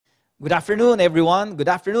Good afternoon, everyone. Good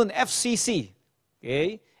afternoon, FCC.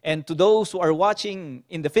 Okay? And to those who are watching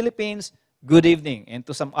in the Philippines, good evening. And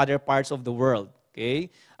to some other parts of the world. Okay?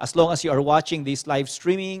 As long as you are watching this live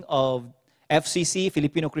streaming of FCC,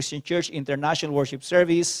 Filipino Christian Church International Worship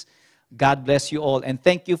Service, God bless you all. And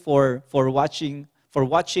thank you for watching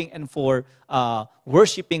and for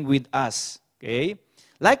worshiping with us. Okay?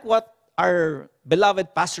 Like what our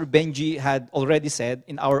beloved Pastor Benji had already said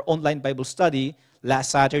in our online Bible study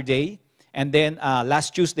last Saturday, and then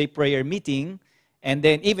last Tuesday prayer meeting, and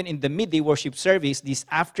then even in the midday worship service this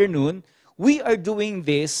afternoon, we are doing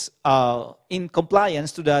this in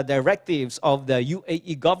compliance to the directives of the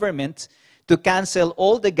UAE government to cancel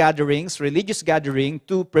all the gatherings, religious gathering,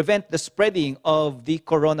 to prevent the spreading of the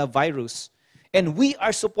coronavirus. And we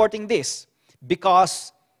are supporting this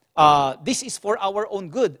because this is for our own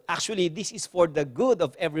good. Actually, this is for the good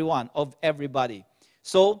of everyone, of everybody.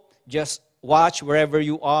 So just watch wherever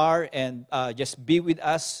you are and just be with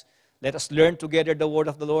us. Let us learn together the word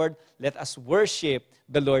of the Lord. Let us worship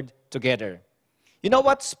the Lord together. You know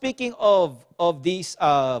what? Speaking of this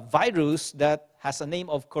virus that has a name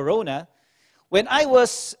of corona, when I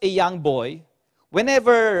was a young boy,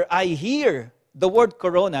 whenever I hear the word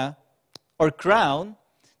corona or crown,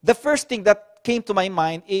 the first thing that came to my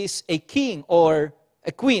mind is a king or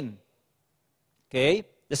a queen. Okay?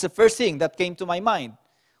 That's the first thing that came to my mind.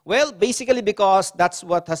 Well, basically because that's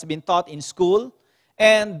what has been taught in school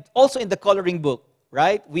and also in the coloring book,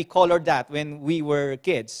 right? We colored that when we were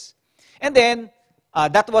kids. And then,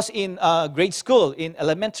 that was in grade school, in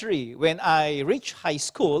elementary. When I reached high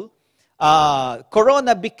school,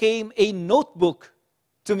 Corona became a notebook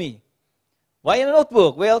to me. Why a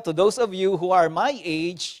notebook? Well, to those of you who are my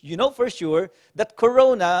age, you know for sure that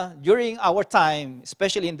Corona, during our time,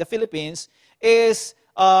 especially in the Philippines, is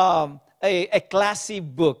a classy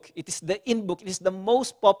book. It is the in-book. It is the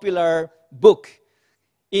most popular book.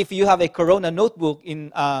 If you have a Corona notebook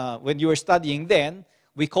when you were studying then,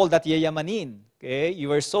 we call that yayamanin. Okay? You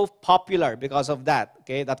were so popular because of that.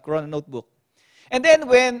 Okay? That Corona notebook. And then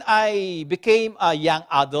when I became a young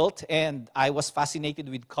adult and I was fascinated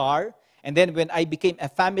with car, and then when I became a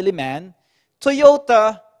family man,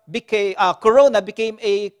 Corona became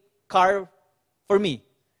a car for me.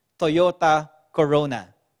 Toyota Corona.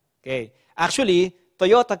 Okay. Actually,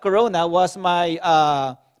 Toyota Corona was my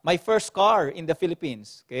first car in the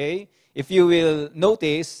Philippines. Okay. If you will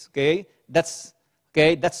notice, that's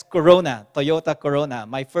Corona, Toyota Corona,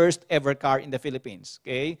 my first ever car in the Philippines.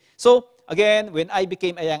 Okay. So again, when I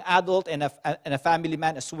became a young adult and a family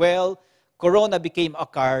man as well, Corona became a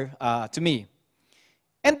car to me.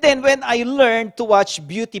 And then when I learned to watch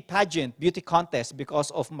beauty pageant, beauty contest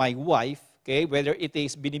because of my wife, okay, whether it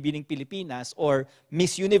is Binibining Pilipinas or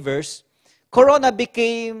Miss Universe, Corona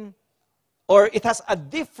became, or it has a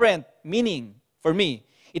different meaning for me.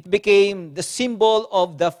 It became the symbol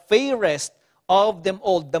of the fairest of them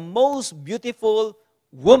all, the most beautiful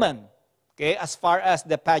woman, okay, as far as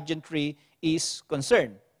the pageantry is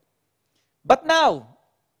concerned. But now,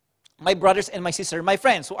 my brothers and my sisters, my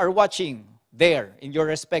friends who are watching there in your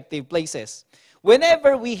respective places,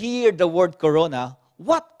 whenever we hear the word Corona,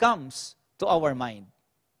 what comes to our mind?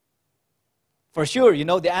 For sure, you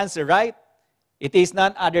know the answer, right? It is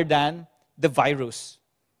none other than the virus,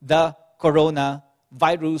 the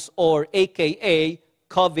coronavirus, or AKA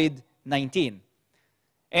COVID-19.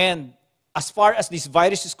 And as far as this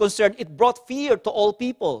virus is concerned, it brought fear to all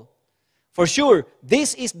people. For sure,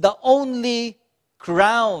 this is the only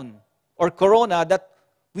crown or corona that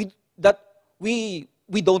we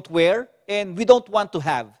don't wear and we don't want to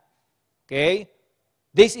have. Okay?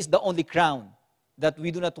 This is the only crown that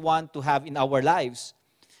we do not want to have in our lives.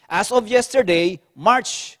 As of yesterday,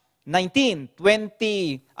 March 19,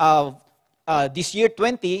 this year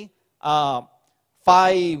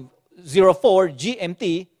 504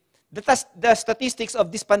 GMT, the statistics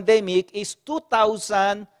of this pandemic is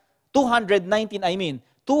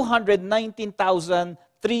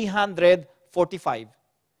 219,345.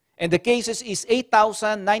 And the cases is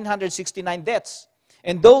 8,969 deaths.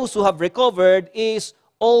 And those who have recovered is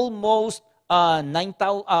almost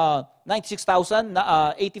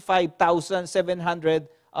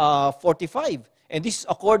 85,745. And this is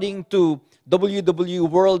according to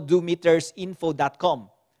www.worlddometersinfo.com.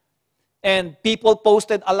 And people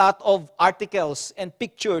posted a lot of articles and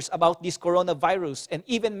pictures about this coronavirus and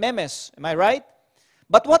even memes. Am I right?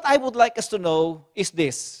 But what I would like us to know is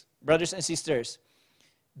this, brothers and sisters.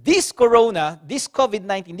 This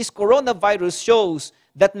COVID-19, this coronavirus shows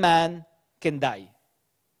that man can die.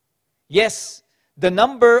 Yes, the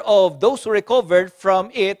number of those who recovered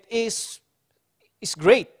from it is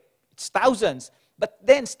great. It's thousands. But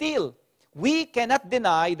then still, we cannot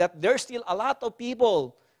deny that there's still a lot of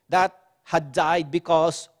people that had died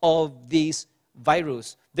because of this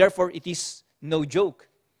virus. Therefore, it is no joke.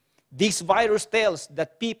 This virus tells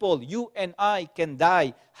that people, you and I, can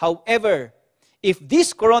die. However, if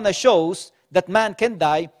this corona shows that man can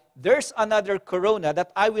die, there's another corona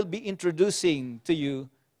that I will be introducing to you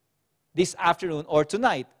this afternoon or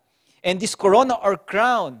tonight. And this corona or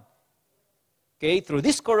crown, okay, through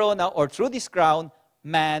this corona or through this crown,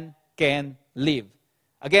 man can live.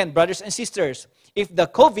 Again, brothers and sisters, if the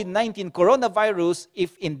COVID-19 coronavirus,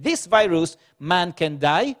 if in this virus man can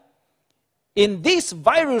die, in this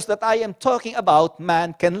virus that I am talking about,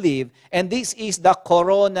 man can live. And this is the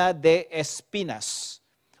corona de espinas.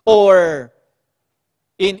 Or,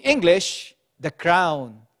 in English, the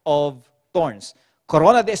crown of thorns.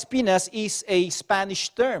 Corona de espinas is a Spanish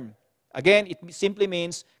term. Again, it simply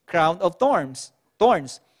means crown of thorns.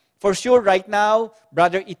 For sure, right now,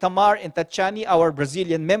 Brother Itamar and Tatiani, our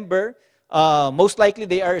Brazilian member, most likely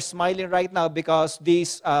they are smiling right now because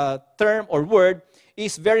this term or word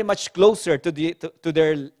is very much closer to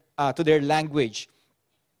their language.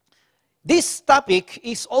 This topic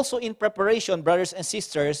is also in preparation, brothers and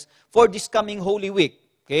sisters, for this coming Holy Week.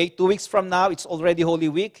 Okay, 2 weeks from now, it's already Holy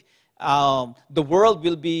Week. The world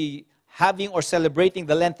will be having or celebrating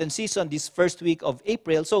the Lenten season this first week of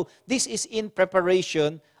April. So this is in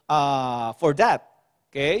preparation for that.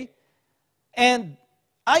 Okay? And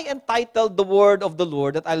I entitled the word of the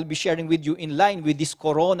Lord that I'll be sharing with you in line with this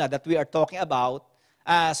corona that we are talking about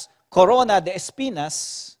as Corona de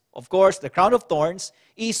Espinas. Of course, the crown of thorns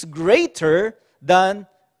is greater than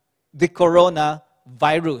the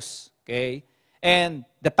coronavirus. Okay? And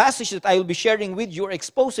the passage that I will be sharing with you or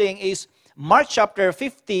exposing is Mark chapter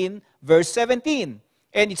 15, verse 17.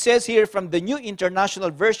 And it says here from the New International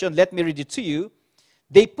Version, let me read it to you.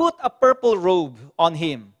 They put a purple robe on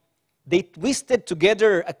him. They twisted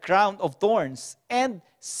together a crown of thorns and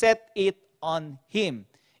set it on him.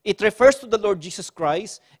 It refers to the Lord Jesus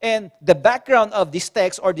Christ. And the background of this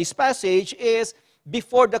text or this passage is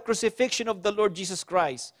before the crucifixion of the Lord Jesus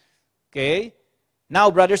Christ. Okay? Now,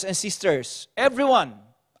 brothers and sisters, everyone,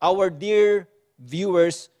 our dear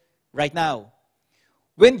viewers right now,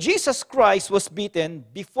 when Jesus Christ was beaten,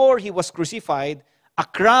 before he was crucified, a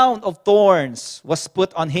crown of thorns was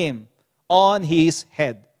put on him, on his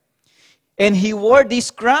head. And he wore this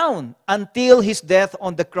crown until his death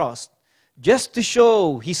on the cross, just to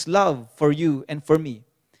show his love for you and for me,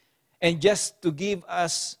 and just to give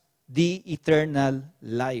us the eternal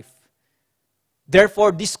life.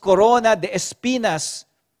 Therefore, this corona de espinas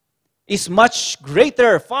is much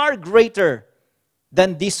greater, far greater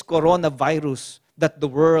than this coronavirus that the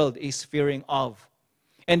world is fearing of.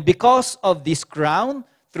 And because of this crown,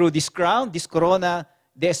 through this crown, this corona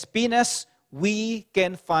de espinas, we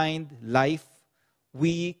can find life.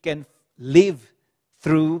 We can live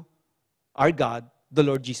through our God, the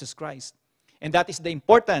Lord Jesus Christ. And that is the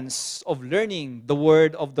importance of learning the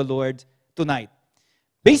word of the Lord tonight.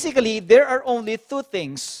 Basically, there are only two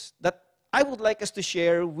things that I would like us to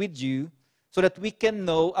share with you so that we can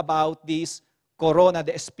know about this corona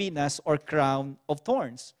de espinas or crown of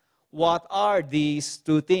thorns. What are these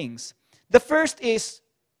two things? The first is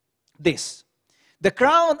this. The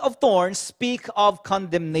crown of thorns speaks of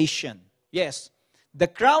condemnation. Yes, the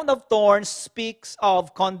crown of thorns speaks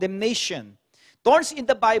of condemnation. Thorns in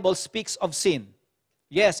the Bible speaks of sin.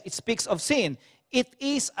 Yes, it speaks of sin. It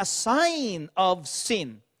is a sign of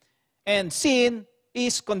sin. And sin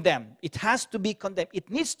is condemned. It has to be condemned. It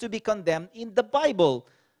needs to be condemned in the Bible.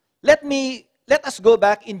 Let us go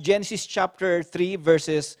back in Genesis chapter 3,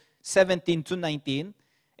 verses 17 to 19.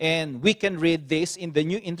 And we can read this in the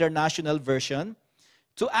New International Version.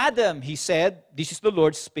 To Adam, he said, this is the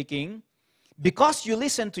Lord speaking, because you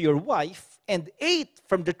listened to your wife and ate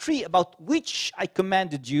from the tree about which I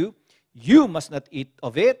commanded you, you must not eat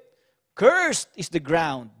of it. Cursed is the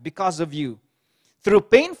ground because of you. Through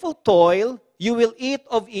painful toil, you will eat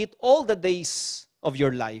of it all the days of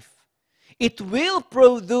your life. It will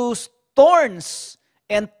produce thorns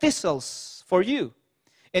and thistles for you,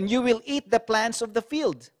 and you will eat the plants of the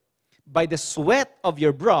field. By the sweat of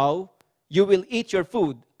your brow, you will eat your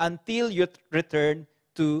food until you return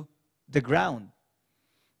to the ground.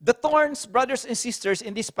 The thorns, brothers and sisters,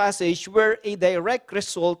 in this passage were a direct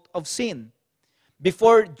result of sin.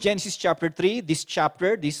 Before Genesis chapter 3,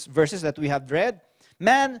 these verses that we have read,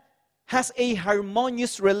 man has a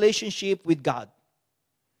harmonious relationship with God.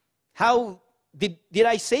 How did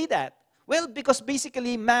I say that? Well, because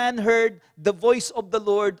basically man heard the voice of the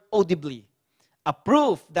Lord audibly. A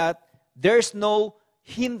proof that there's no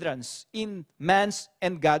hindrance in man's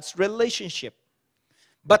and God's relationship.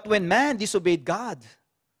 But when man disobeyed God,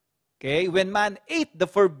 okay, when man ate the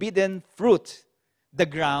forbidden fruit, the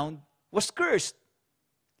ground was cursed.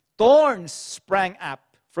 Thorns sprang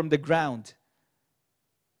up from the ground.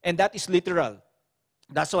 And that is literal.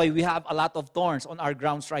 That's why we have a lot of thorns on our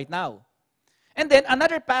grounds right now. And then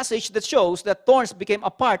another passage that shows that thorns became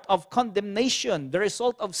a part of condemnation, the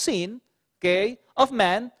result of sin, okay, of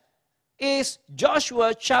man, is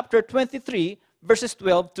Joshua chapter 23, verses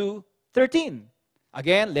 12 to 13.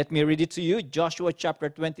 Again, let me read it to you. Joshua chapter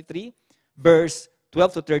 23, verse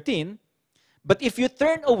 12 to 13. But if you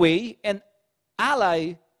turn away and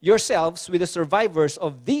ally yourselves with the survivors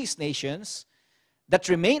of these nations that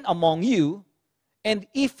remain among you, and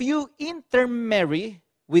if you intermarry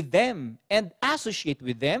with them and associate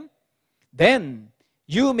with them, then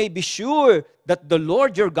you may be sure that the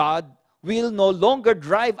Lord your God will no longer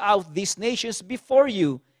drive out these nations before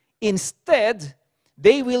you. Instead,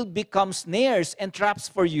 they will become snares and traps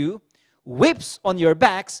for you, whips on your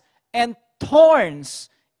backs, and thorns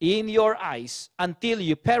in your eyes until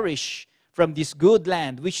you perish from this good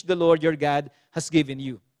land which the Lord your God has given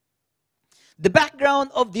you. The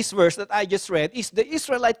background of this verse that I just read is the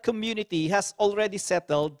Israelite community has already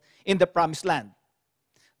settled in the promised land.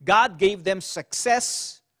 God gave them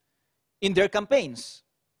success in their campaigns.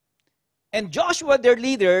 And Joshua, their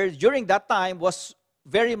leader, during that time was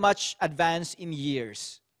very much advanced in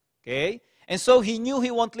years. Okay? And so he knew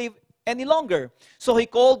he won't live any longer. So he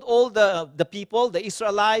called all the people, the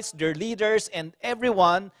Israelites, their leaders, and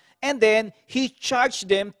everyone, and then he charged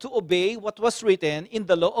them to obey what was written in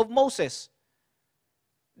the law of Moses.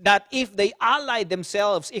 That if they ally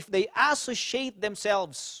themselves, if they associate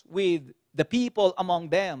themselves with the people among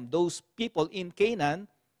them, those people in Canaan,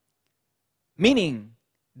 meaning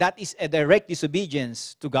that is a direct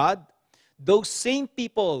disobedience to God, those same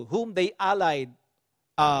people whom they allied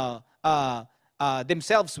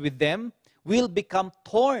themselves with them will become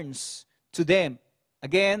thorns to them.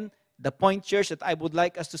 Again, the point, church, that I would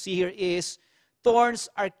like us to see here is thorns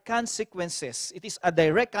are consequences. It is a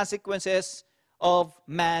direct consequences of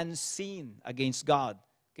man's sin against God.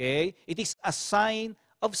 Okay? It is a sign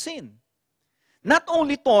of sin. Not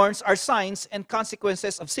only thorns are signs and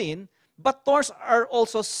consequences of sin, but thorns are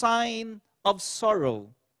also sign of sorrow.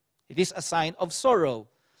 It is a sign of sorrow.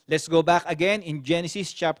 Let's go back again in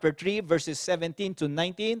Genesis chapter 3, verses 17 to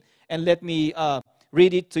 19, and let me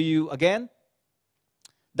read it to you again.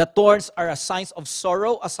 The thorns are a sign of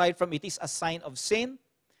sorrow, aside from it is a sign of sin.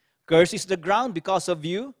 Cursed is the ground because of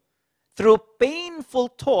you. Through painful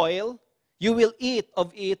toil, you will eat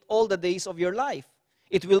of it all the days of your life.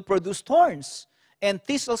 It will produce thorns and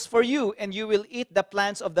thistles for you, and you will eat the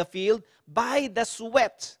plants of the field. By the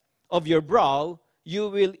sweat of your brow, you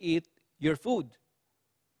will eat your food.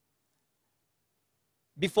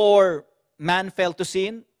 Before man fell to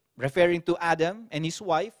sin, referring to Adam and his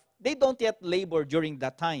wife, they don't yet labor during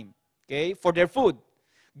that time, okay, for their food.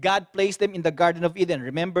 God placed them in the Garden of Eden.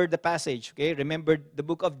 Remember the passage, okay? Remember the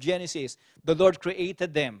book of Genesis. The Lord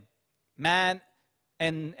created them, man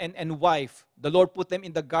and wife. The Lord put them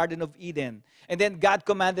in the Garden of Eden. And then God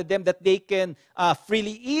commanded them that they can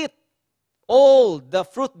freely eat all the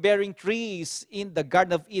fruit-bearing trees in the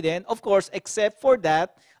Garden of Eden, of course, except for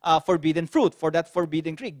that forbidden fruit, for that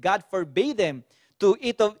forbidden tree. God forbade them to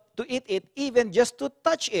eat it, even just to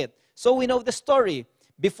touch it. So we know the story.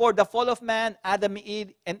 Before the fall of man, Adam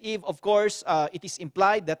and Eve, of course, it is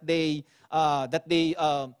implied that they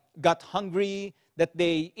got hungry, that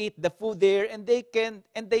they eat the food there, and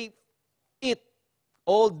they eat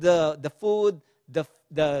all the food,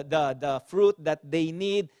 the fruit that they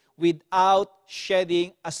need without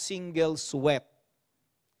shedding a single sweat.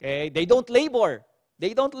 Okay? They don't labor.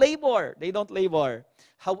 They don't labor. They don't labor.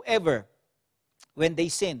 However, when they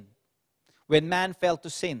sin, when man fell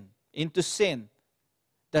into sin,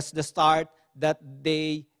 that's the start that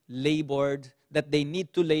they labored, that they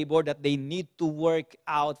need to labor, that they need to work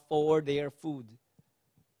out for their food.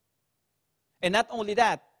 And not only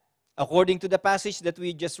that, according to the passage that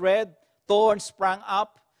we just read, thorns sprang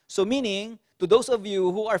up. So meaning, to those of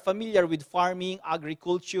you who are familiar with farming,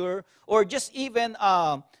 agriculture, or just even,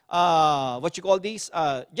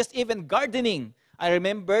 just even gardening. I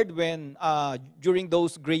remembered when, during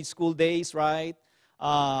those grade school days, right,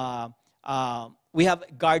 we have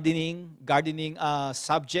gardening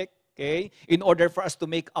subject, okay? In order for us to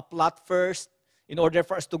make a plot first, in order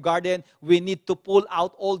for us to garden, we need to pull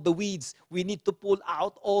out all the weeds. We need to pull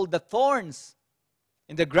out all the thorns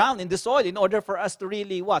in the ground, in the soil, in order for us to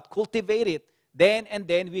really, cultivate it. Then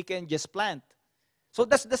we can just plant. So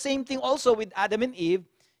that's the same thing also with Adam and Eve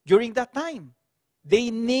during that time. They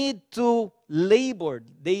need to labor.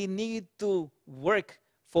 They need to work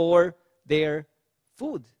for their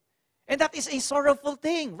food. And that is a sorrowful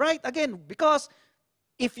thing, right? Again, because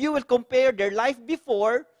if you will compare their life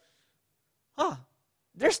before,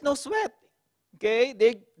 there's no sweat. Okay?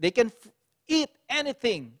 They can eat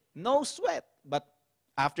anything, no sweat. But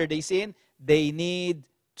after they sin, they need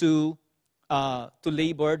to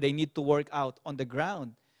labor, they need to work out on the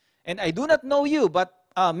ground. And I do not know you, but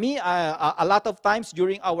a lot of times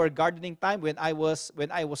during our gardening time when I was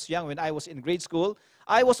young, when I was in grade school,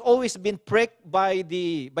 I was always been pricked by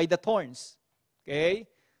the thorns. Okay?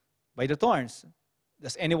 By the thorns.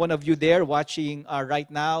 Does any one of you there watching right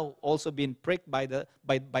now also been pricked by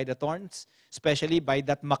the thorns, especially by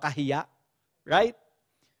that makahiya, right?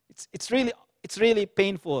 It's really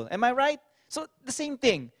painful. Am I right? So the same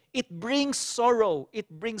thing. It brings sorrow. It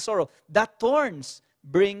brings sorrow. That thorns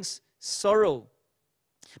brings sorrow.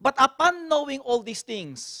 But upon knowing all these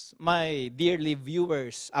things, my dearly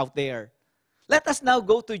viewers out there, let us now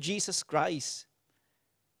go to Jesus Christ.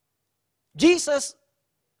 Jesus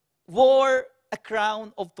wore a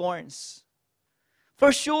crown of thorns.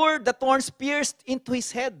 For sure, the thorns pierced into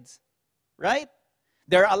his head, right?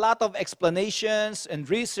 There are a lot of explanations and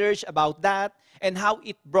research about that and how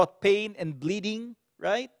it brought pain and bleeding,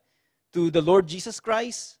 right, to the Lord Jesus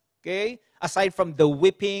Christ, okay? Aside from the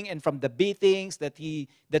whipping and from the beatings that he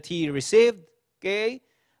received, okay?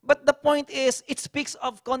 But the point is, it speaks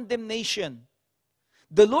of condemnation.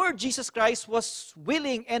 The Lord Jesus Christ was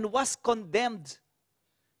willing and was condemned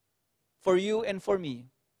for you and for me,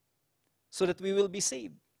 so that we will be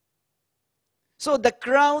saved. So the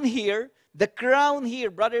crown here,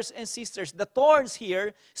 brothers and sisters, the thorns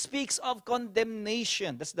here speaks of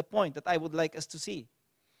condemnation. That's the point that I would like us to see.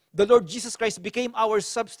 The Lord Jesus Christ became our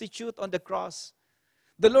substitute on the cross.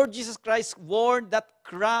 The Lord Jesus Christ wore that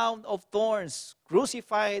crown of thorns,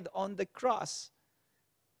 crucified on the cross.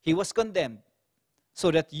 He was condemned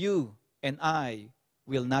so that you and I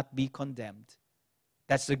will not be condemned.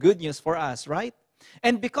 That's the good news for us, right?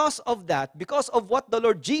 And because of that, because of what the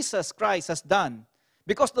Lord Jesus Christ has done,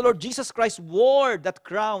 because the Lord Jesus Christ wore that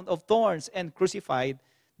crown of thorns and crucified,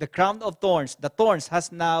 the crown of thorns, the thorns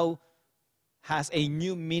has a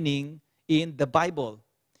new meaning in the Bible.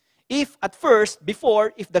 If at first,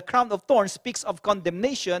 before, if the crown of thorns speaks of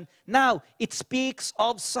condemnation, now it speaks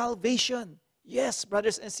of salvation. Yes,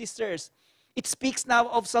 brothers and sisters, it speaks now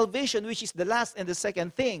of salvation, which is the last and the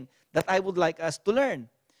second thing that I would like us to learn.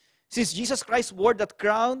 Since Jesus Christ wore that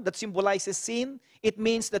crown that symbolizes sin, it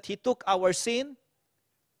means that He took our sin.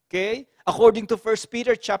 Okay? According to 1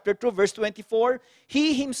 Peter chapter 2, verse 24,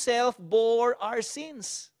 He Himself bore our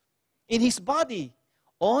sins in His body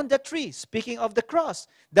on the tree, speaking of the cross,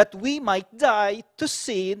 that we might die to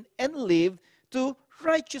sin and live to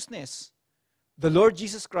righteousness. The Lord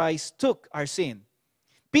Jesus Christ took our sin.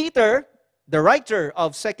 Peter, the writer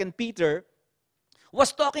of 2 Peter,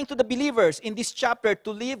 was talking to the believers in this chapter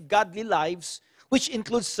to live godly lives, which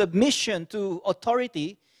includes submission to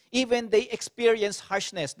authority, even they experience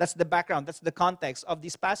harshness. That's the background, that's the context of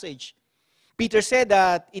this passage. Peter said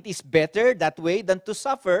that it is better that way than to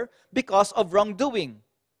suffer because of wrongdoing.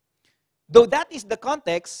 Though that is the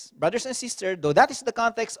context, brothers and sisters, though that is the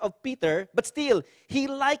context of Peter, but still, he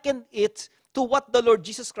likened it to what the Lord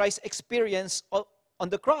Jesus Christ experienced on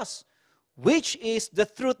the cross, which is the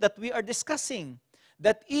truth that we are discussing.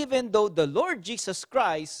 That even though the Lord Jesus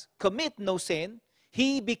Christ commit no sin,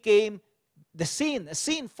 He became a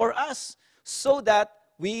sin for us, so that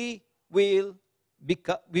we will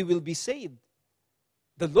be saved.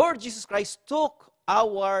 The Lord Jesus Christ took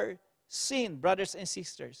our sin, brothers and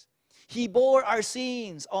sisters. He bore our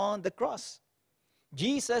sins on the cross.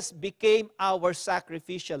 Jesus became our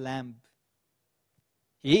sacrificial lamb.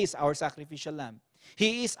 He is our sacrificial lamb.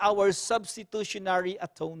 He is our substitutionary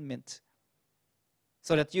atonement,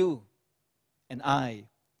 so that you and I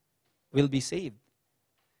will be saved.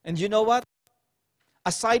 And you know what?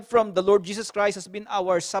 Aside from the Lord Jesus Christ has been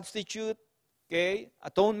our substitute, okay,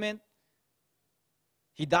 atonement,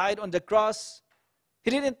 He died on the cross. He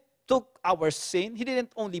didn't took our sin. He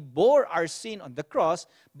didn't only bore our sin on the cross,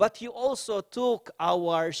 but He also took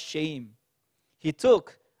our shame. He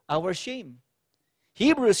took our shame.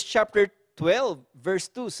 Hebrews chapter 12, verse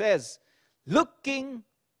 2 says, looking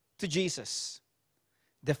to Jesus,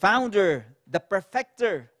 the founder, the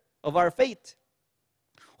perfecter of our faith,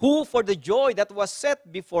 who for the joy that was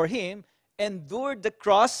set before Him endured the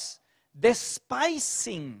cross,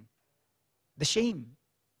 despising the shame.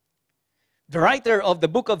 The writer of the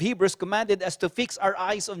book of Hebrews commanded us to fix our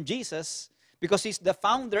eyes on Jesus because He's the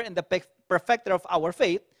founder and the perfecter of our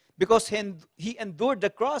faith, because He endured the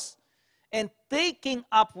cross and taking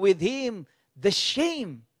up with Him the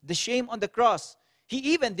shame on the cross.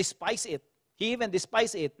 He even despised it. He even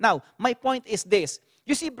despised it. Now, my point is this.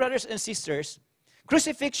 You see, brothers and sisters,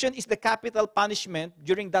 crucifixion is the capital punishment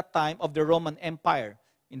during that time of the Roman Empire,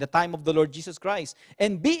 in the time of the Lord Jesus Christ.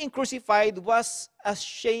 And being crucified was a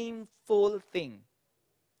shameful thing.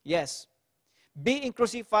 Yes, being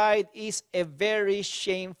crucified is a very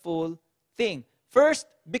shameful thing. First,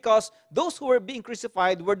 because those who were being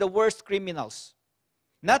crucified were the worst criminals.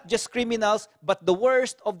 Not just criminals, but the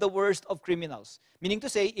worst of criminals. Meaning to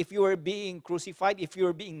say, if you were being crucified, if you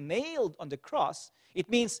were being nailed on the cross, it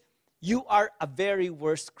means you are a very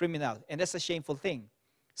worst criminal. And that's a shameful thing.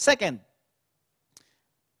 Second,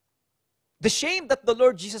 the shame that the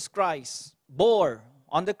Lord Jesus Christ bore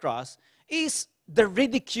on the cross is the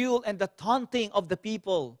ridicule and the taunting of the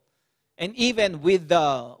people. And even with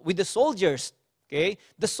the soldiers. Okay?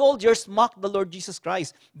 The soldiers mocked the Lord Jesus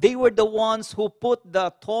Christ. They were the ones who put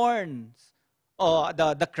the thorns,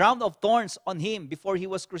 the crown of thorns on him before he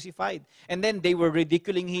was crucified. And then they were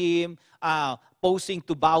ridiculing him, posing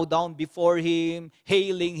to bow down before him,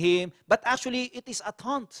 hailing him. But actually, it is a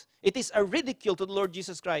taunt. It is a ridicule to the Lord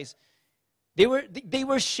Jesus Christ. They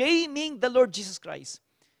were shaming the Lord Jesus Christ.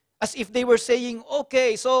 As if they were saying,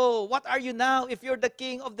 okay, so what are you now? If you're the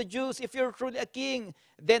king of the Jews, if you're truly a king,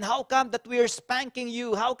 then how come that we're spanking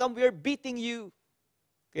you? How come we're beating you?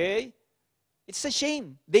 Okay? It's a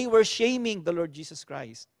shame. They were shaming the Lord Jesus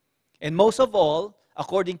Christ. And most of all,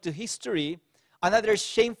 according to history, another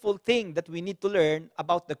shameful thing that we need to learn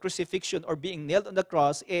about the crucifixion or being nailed on the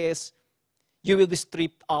cross is you will be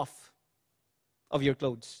stripped off of your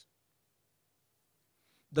clothes.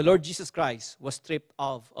 The Lord Jesus Christ was stripped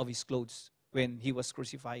off of his clothes when he was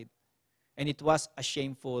crucified. And it was a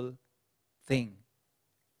shameful thing.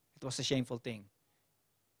 It was a shameful thing.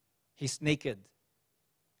 He's naked.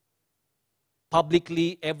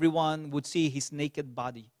 Publicly, everyone would see his naked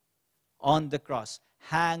body on the cross,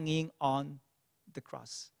 hanging on the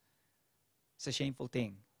cross. It's a shameful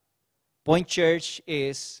thing. Point Church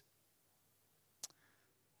is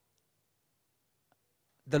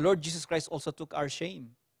the Lord Jesus Christ also took our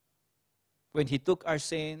shame. When he took our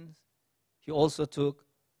sins, he also took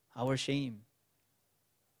our shame.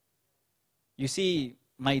 You see,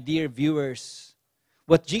 my dear viewers,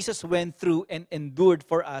 what Jesus went through and endured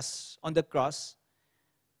for us on the cross,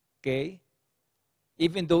 okay,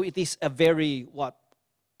 even though it is a very,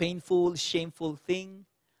 painful, shameful thing,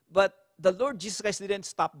 but the Lord Jesus Christ didn't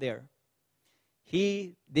stop there.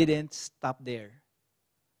 He didn't stop there.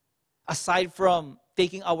 Aside from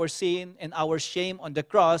taking our sin and our shame on the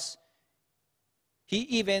cross, he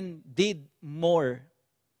even did more.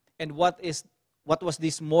 And what was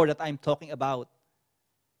this more that I'm talking about?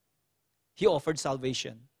 He offered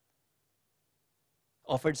salvation.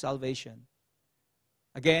 Offered salvation.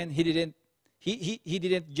 Again, he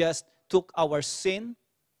didn't just took our sin.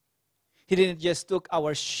 He didn't just took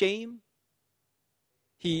our shame.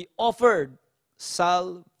 He offered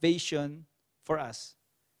salvation for us.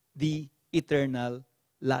 The eternal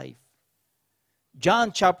life.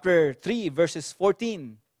 John chapter 3 verses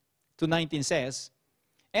 14 to 19 says,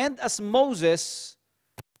 "And as Moses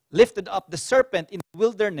lifted up the serpent in the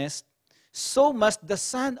wilderness, so must the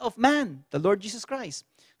Son of Man," the Lord Jesus Christ,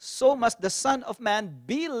 "so must the Son of Man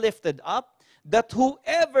be lifted up, that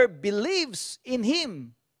whoever believes in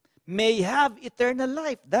him may have eternal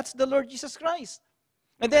life." That's the Lord Jesus Christ.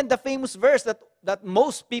 And then the famous verse that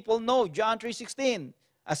most people know, John 3:16,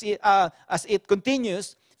 as it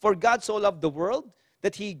continues, "For God so loved the world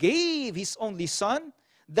that he gave his only Son,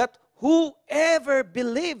 that whoever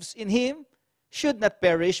believes in him should not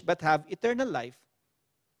perish but have eternal life.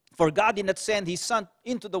 For God did not send his Son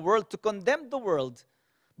into the world to condemn the world,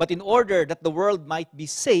 but in order that the world might be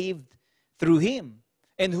saved through him.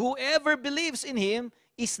 And whoever believes in him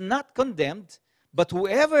is not condemned, but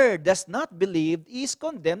whoever does not believe is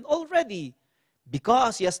condemned already,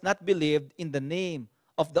 because he has not believed in the name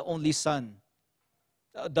of the only Son,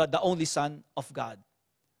 the only Son of God."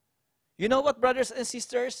 You know what, brothers and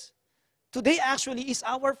sisters? Today actually is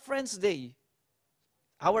our Friends' Day.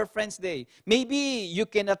 Our Friends' Day. Maybe you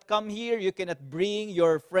cannot come here, you cannot bring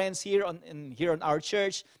your friends here on our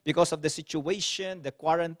church because of the situation, the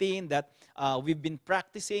quarantine that we've been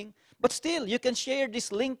practicing. But still, you can share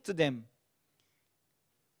this link to them.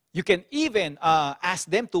 You can even ask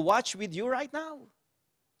them to watch with you right now,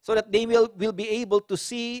 so that they will be able to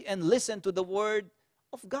see and listen to the Word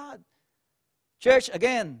of God. Church,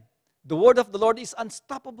 again, the Word of the Lord is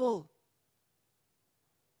unstoppable.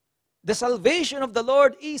 The salvation of the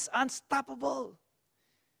Lord is unstoppable.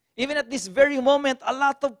 Even at this very moment, a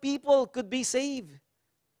lot of people could be saved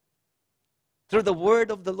through the Word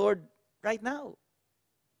of the Lord right now.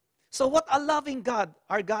 So what a loving God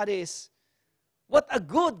our God is. What a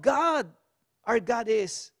good God our God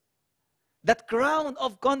is. That crown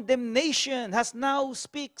of condemnation has now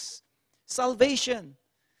speaks salvation.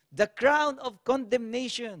 The crown of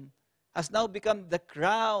condemnation has now become the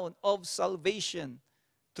crown of salvation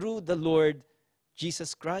through the Lord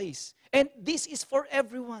Jesus Christ. And this is for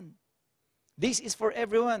everyone. This is for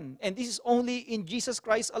everyone. And this is only in Jesus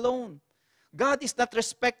Christ alone. God is not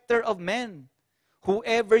respecter of men.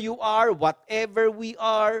 Whoever you are, whatever we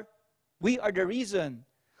are the reason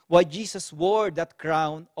why Jesus wore that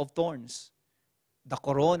crown of thorns. The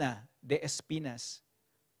corona de espinas.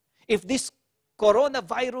 If this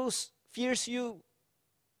coronavirus fears you,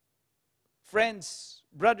 friends,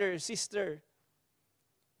 brother, sister,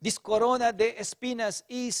 this corona de espinas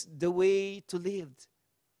is the way to live.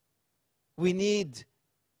 We need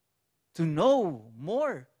to know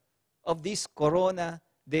more of this corona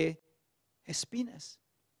de espinas.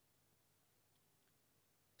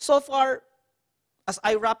 So far, as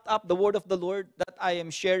I wrapped up the word of the Lord that I am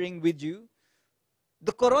sharing with you,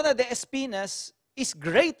 the corona de espinas is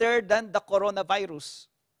greater than the coronavirus.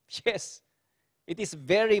 Yes, it is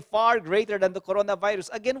very far greater than the coronavirus.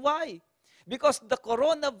 Again, why? Because the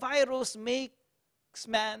coronavirus makes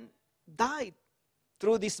man die.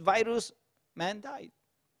 Through this virus, man died.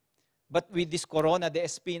 But with this corona de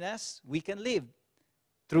espinas, we can live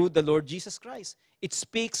through the Lord Jesus Christ. It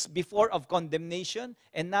speaks before of condemnation,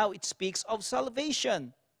 and now it speaks of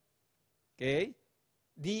salvation. Okay?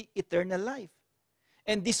 The eternal life.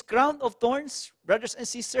 And this crown of thorns, brothers and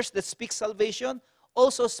sisters, that speaks salvation,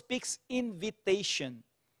 also speaks invitation.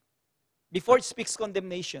 Before it speaks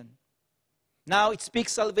condemnation. Now it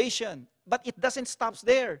speaks salvation. But it doesn't stop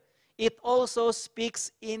there. It also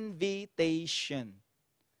speaks invitation.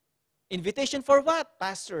 Invitation for what,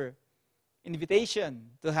 Pastor? Invitation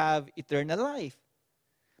to have eternal life.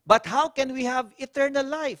 But how can we have eternal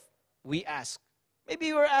life? We ask. Maybe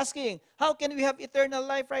you are asking, how can we have eternal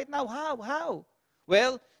life right now? How?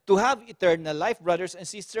 Well, to have eternal life, brothers and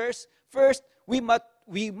sisters, first, we must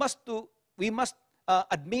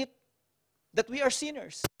admit that we are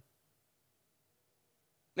sinners.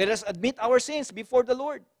 Let us admit our sins before the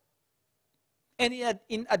Lord. And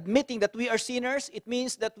in admitting that we are sinners, it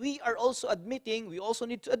means that we also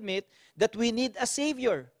need to admit that we need a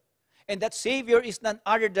Savior. And that Savior is none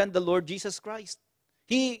other than the Lord Jesus Christ.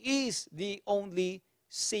 He is the only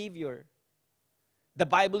Savior. The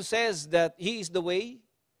Bible says that He is the way,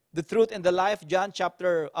 the truth, and the life, John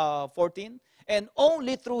chapter 14. And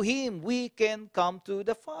only through Him we can come to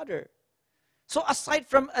the Father. So aside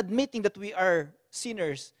from admitting that we are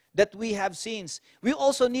sinners, that we have sins, we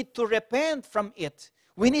also need to repent from it.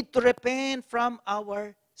 We need to repent from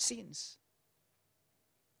our sins.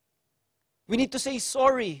 We need to say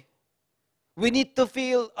sorry. We need to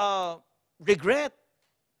feel regret.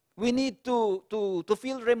 We need to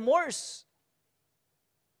feel remorse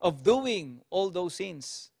of doing all those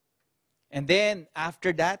sins. And then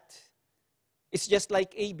after that, it's just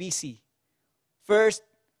like ABC. First,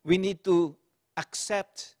 we need to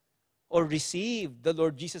accept or receive the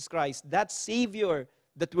Lord Jesus Christ, that Savior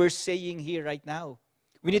that we're saying here right now.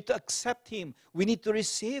 We need to accept Him. We need to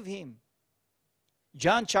receive Him.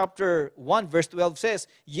 John chapter 1 verse 12 says,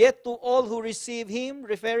 "Yet to all who receive Him,"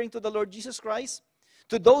 referring to the Lord Jesus Christ,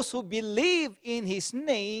 "to those who believe in His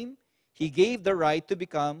name, He gave the right to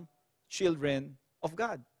become children of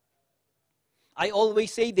God." I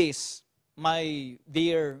always say this, my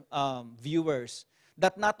dear viewers,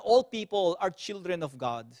 that not all people are children of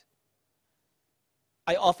God.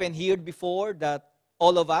 I often heard before that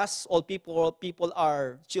all people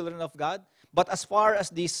are children of God. But as far as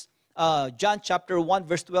this John chapter 1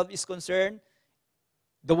 verse 12 is concerned,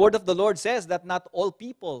 the word of the Lord says that not all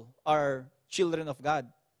people are children of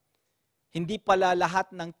God. Hindi pala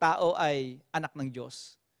lahat ng tao ay anak ng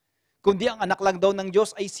Diyos. Kundi ang anak lang daw ng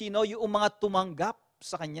Diyos ay sino? Yung mga tumanggap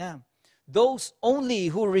sa Kanya. Those only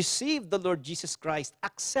who receive the Lord Jesus Christ,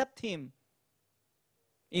 accept Him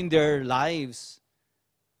in their lives.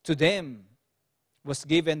 To them was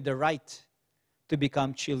given the right to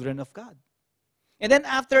become children of God. And then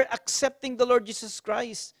after accepting the Lord Jesus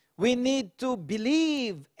Christ, we need to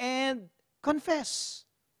believe and confess.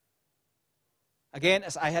 Again,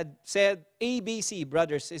 as I had said, ABC,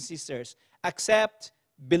 brothers and sisters, accept,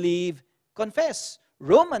 believe, confess.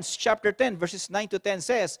 Romans chapter 10, verses 9 to 10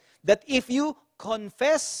 says that if you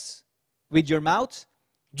confess with your mouth,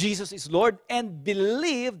 Jesus is Lord, and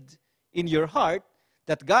believed in your heart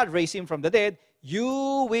that God raised Him from the dead,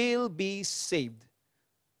 you will be saved.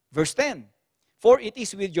 Verse 10, "For it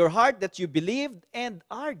is with your heart that you believed and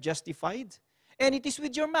are justified, and it is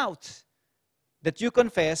with your mouth that you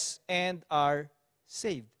confess and are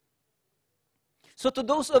saved. So to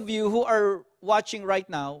those of you who are watching right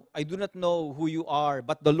now, I do not know who you are,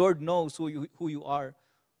 but the Lord knows who you are.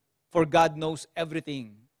 For God knows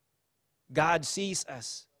everything. God sees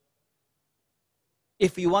us.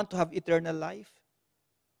 If you want to have eternal life,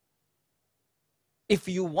 if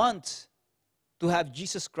you want to have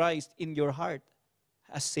Jesus Christ in your heart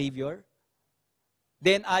as Savior,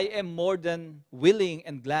 then I am more than willing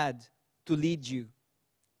and glad to lead you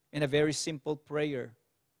in a very simple prayer.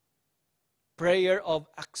 Prayer of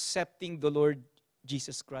accepting the Lord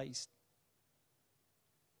Jesus Christ.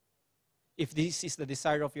 If this is the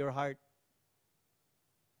desire of your heart,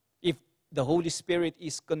 if the Holy Spirit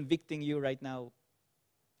is convicting you right now,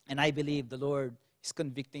 and I believe the Lord is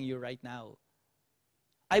convicting you right now,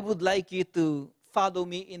 I would like you to follow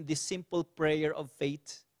me in this simple prayer of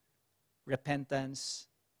faith, repentance,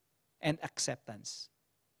 and acceptance.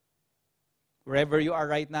 Wherever you are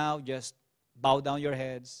right now, just bow down your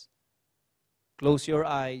heads, close your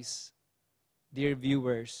eyes, dear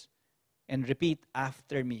viewers, and repeat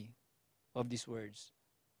after me of these words.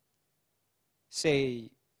 Say,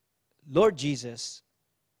 Lord Jesus,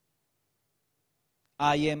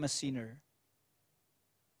 I am a sinner.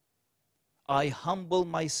 I humble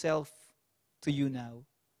myself to you now.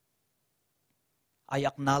 I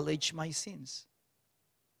acknowledge my sins.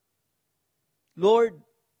 Lord,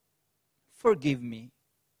 forgive me.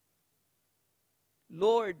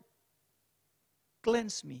 Lord,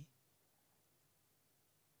 cleanse me.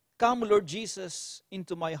 Come, Lord Jesus,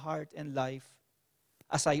 into my heart and life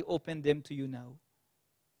as I open them to you now.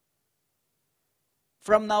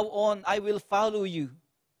 From now on, I will follow you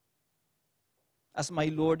as my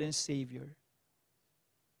Lord and Savior.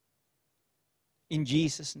 In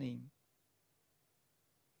Jesus' name.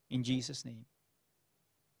 In Jesus' name.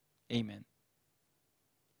 Amen.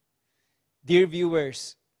 Dear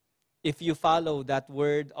viewers, if you follow that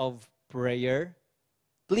word of prayer,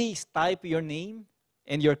 please type your name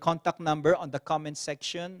and your contact number on the comment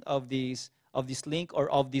section of this link or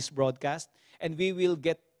of this broadcast, and we will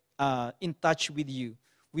get in touch with you.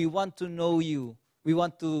 We want to know you. We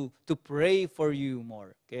want to pray for you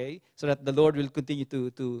more, okay? So that the Lord will continue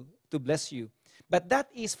to bless you. But that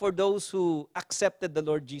is for those who accepted the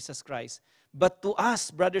Lord Jesus Christ. But to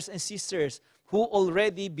us, brothers and sisters, who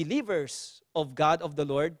already believers of God, of the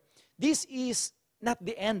Lord, this is not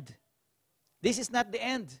the end. This is not the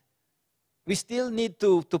end. We still need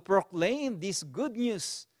to proclaim this good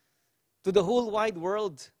news to the whole wide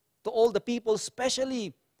world, to all the people,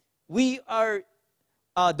 especially the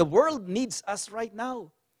world needs us right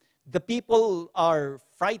now. The people are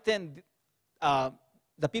frightened.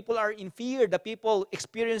 The people are in fear. The people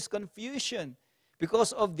experience confusion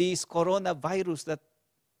because of this coronavirus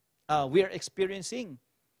that we are experiencing.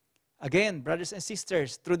 Again, brothers and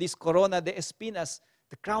sisters, through this corona de espinas,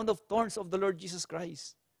 the crown of thorns of the Lord Jesus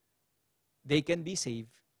Christ, they can be saved.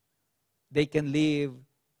 They can live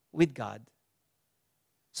with God.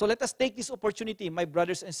 So let us take this opportunity, my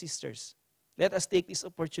brothers and sisters. Let us take this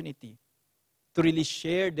opportunity to really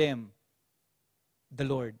share them the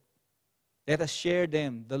Lord. Let us share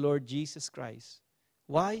them the Lord Jesus Christ.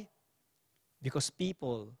 Why? Because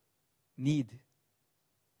people need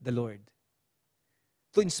the Lord.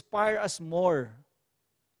 To inspire us more,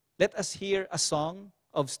 let us hear a song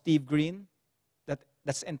of Steve Green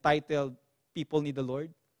that's entitled People Need the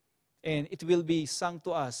Lord. And it will be sung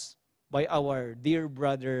to us by our dear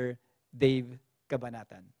brother Dave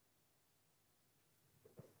Cabanatan.